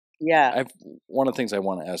Yeah. One of the things I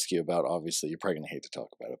want to ask you about, obviously, you're probably going to hate to talk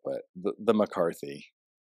about it, but the McCarthy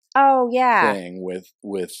thing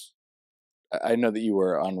with, I know that you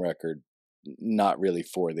were on record not really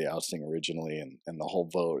for the ousting originally and the whole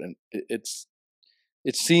vote. And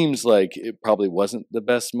it seems like it probably wasn't the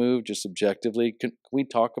best move, just objectively. Can we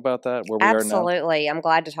talk about that, where we are now? Absolutely. I'm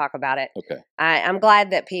glad to talk about it. Okay. I'm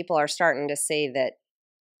glad that people are starting to see that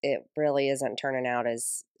it really isn't turning out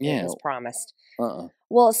as it was promised.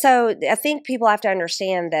 Well, so I think people have to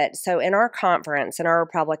understand that. So in our conference, in our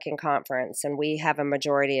Republican conference, and we have a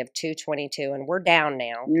majority of 222, and we're down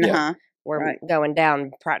now. Yeah. We're going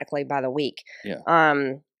down practically by the week. Yeah.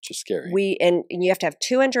 Just scary. And you have to have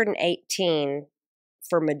 218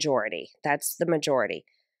 for majority. That's the majority.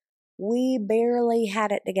 We barely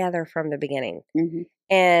had it together from the beginning. Mm-hmm.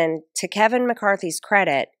 And to Kevin McCarthy's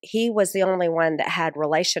credit, he was the only one that had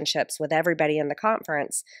relationships with everybody in the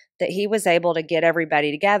conference, that he was able to get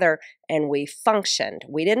everybody together, and we functioned.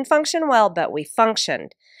 We didn't function well, but we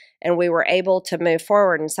functioned, and we were able to move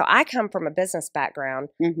forward. And so I come from a business background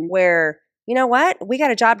where, you know what? We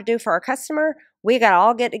got a job to do for our customer. We got to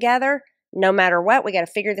all get together. No matter what, we got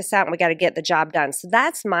to figure this out, and we got to get the job done. So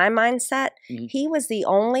that's my mindset. Mm-hmm. He was the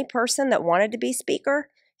only person that wanted to be speaker.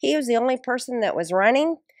 He was the only person that was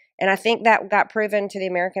running. And I think that got proven to the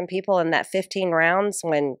American people in that 15 rounds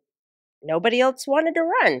when nobody else wanted to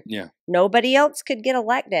run. Yeah. Nobody else could get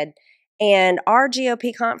elected. And our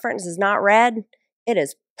GOP conference is not red. It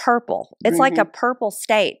is purple. It's like a purple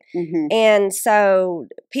state. And so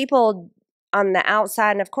people on the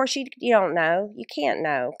outside, and of course you don't know. You can't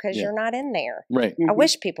know because you're not in there. Right. I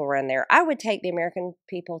wish people were in there. I would take the American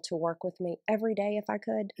people to work with me every day if I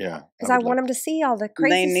could. Yeah. Because I want them to see all the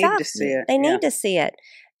crazy stuff. They need to see it. They need to see it.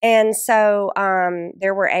 And so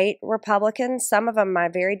there were 8 Republicans, some of them my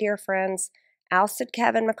very dear friends, ousted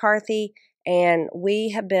Kevin McCarthy, and we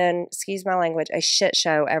have been, excuse my language, a shit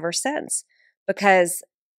show ever since, because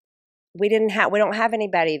we don't have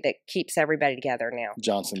anybody that keeps everybody together now.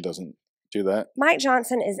 Johnson doesn't do that. Mike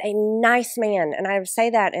Johnson is a nice man, and I say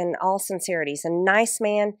that in all sincerity. He's a nice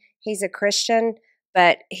man. He's a Christian,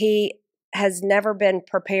 but he has never been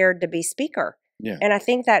prepared to be speaker. Yeah. And I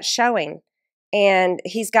think that's showing. And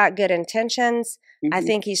he's got good intentions. I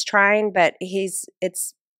think he's trying, but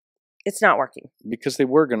it's not working. Because they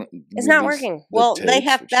were going to. It's not working. Well,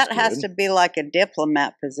 that has to be like a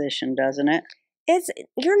diplomat position, doesn't it?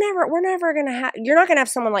 You're not going to have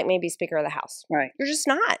someone like me be Speaker of the House. Right. You're just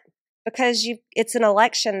not. Because it's an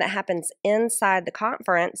election that happens inside the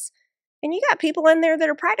conference, and you got people in there that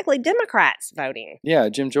are practically Democrats voting. Yeah,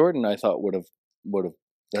 Jim Jordan, I thought would have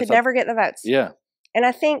could never get the votes. Yeah, and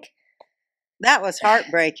I think that was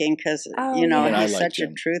heartbreaking because he's such a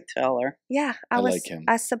truth teller. Yeah, I like him.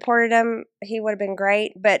 I supported him. He would have been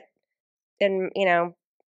great, but then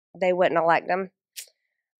they wouldn't elect him.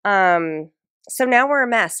 So now we're a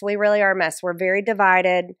mess. We really are a mess. We're very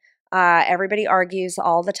divided. Everybody argues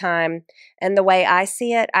all the time. And the way I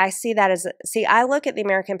see it, I look at the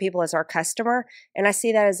American people as our customer, and I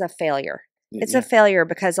see that as a failure. It's a failure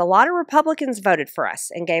because a lot of Republicans voted for us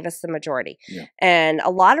and gave us the majority. Yeah. And a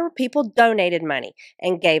lot of people donated money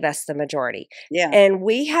and gave us the majority. Yeah. And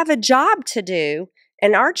we have a job to do.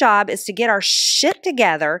 And our job is to get our shit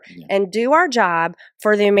together and do our job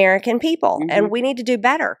for the American people. And we need to do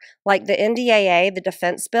better. Like the NDAA, the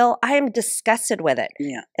defense bill, I am disgusted with it.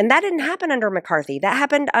 Yeah. And that didn't happen under McCarthy. That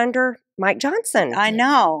happened under Mike Johnson. I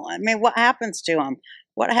know. I mean, what happens to them?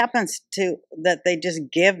 What happens to that they just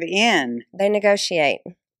give in? They negotiate.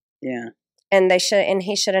 Yeah. And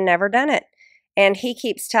he should have never done it. And he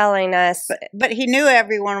keeps telling us. But he knew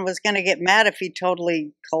everyone was going to get mad if he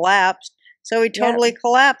totally collapsed. So he totally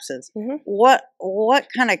collapses. What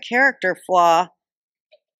kind of character flaw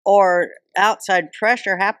or outside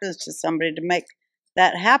pressure happens to somebody to make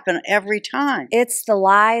that happen every time? It's the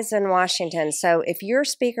lies in Washington. So if you're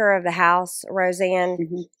Speaker of the House,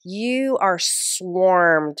 Roseanne, you are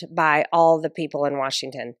swarmed by all the people in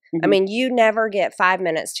Washington. I mean, you never get 5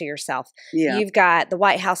 minutes to yourself. Yeah. You've got the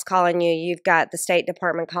White House calling you. You've got the State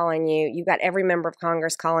Department calling you. You've got every member of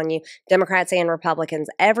Congress calling you, Democrats and Republicans.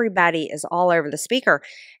 Everybody is all over the Speaker.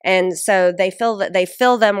 And so they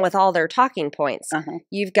fill them with all their talking points.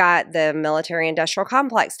 You've got the military-industrial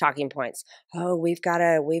complex talking points. Oh, we've got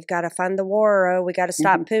to fund the war. Oh, we got to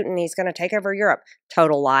stop Putin. He's going to take over Europe.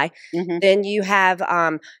 Total lie. Then you have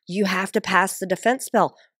to pass the defense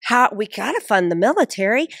bill. We got to fund the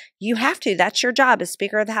military. You have to. That's your job as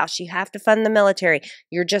Speaker of the House. You have to fund the military.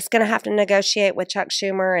 You're just going to have to negotiate with Chuck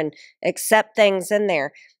Schumer and accept things in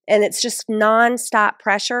there. And it's just nonstop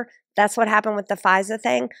pressure. That's what happened with the FISA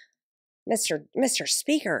thing. Mr.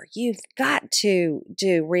 Speaker, you've got to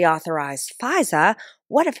reauthorize FISA.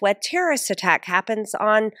 What if a terrorist attack happens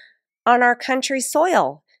on our country's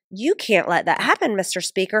soil? You can't let that happen, Mr.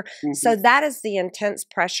 Speaker. Mm-hmm. So that is the intense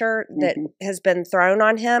pressure that has been thrown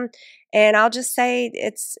on him. And I'll just say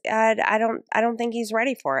I don't think he's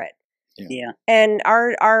ready for it. Yeah. And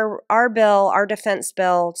our bill, our defense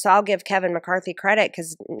bill, so I'll give Kevin McCarthy credit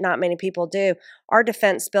because not many people do. Our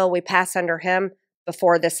defense bill we passed under him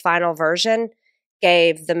before this final version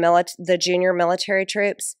gave the junior military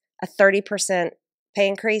troops a 30% pay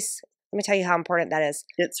increase. Let me tell you how important that is.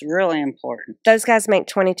 It's really important. Those guys make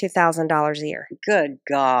 $22,000 a year. Good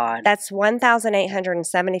God. That's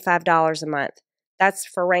 $1,875 a month. That's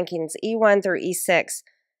for rankings E1 through E6.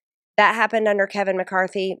 That happened under Kevin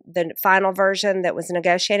McCarthy. The final version that was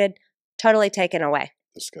negotiated, totally taken away.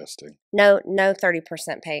 Disgusting. No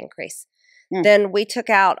 30% pay increase. Then we took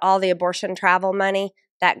out all the abortion travel money.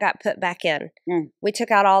 That got put back in. We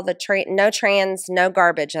took out all the no trans, no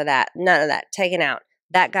garbage of that. None of that taken out.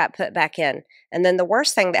 That got put back in. And then the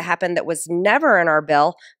worst thing that happened that was never in our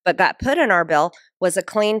bill, but got put in our bill, was a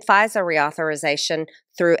clean FISA reauthorization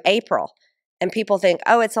through April. And people think,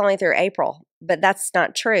 oh, it's only through April. But that's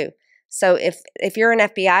not true. So if you're an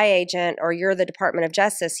FBI agent or you're the Department of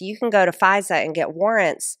Justice, you can go to FISA and get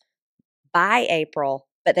warrants by April,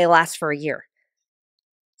 but they last for a year.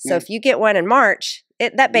 So if you get one in March,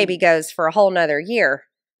 that baby goes for a whole nother year.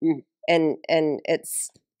 And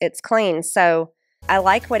it's clean. So I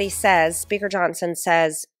like what he says. Speaker Johnson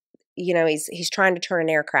says, he's trying to turn an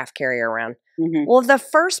aircraft carrier around. Well, the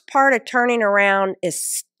first part of turning around is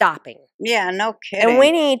stopping. Yeah, no kidding. And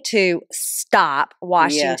we need to stop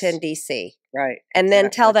Washington, D.C. Right. And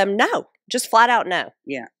then tell them no. Just flat out no.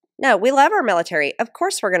 Yeah. No, we love our military. Of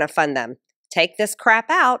course we're going to fund them. Take this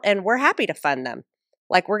crap out and we're happy to fund them.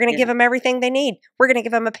 Like we're going to give them everything they need. We're going to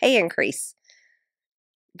give them a pay increase.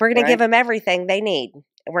 We're going to give them everything they need.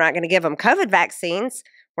 We're not going to give them COVID vaccines.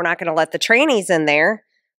 We're not going to let the trannies in there.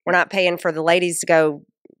 We're not paying for the ladies to go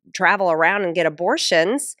travel around and get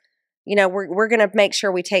abortions. We're going to make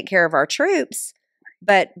sure we take care of our troops,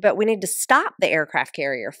 but we need to stop the aircraft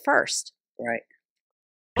carrier first. Right.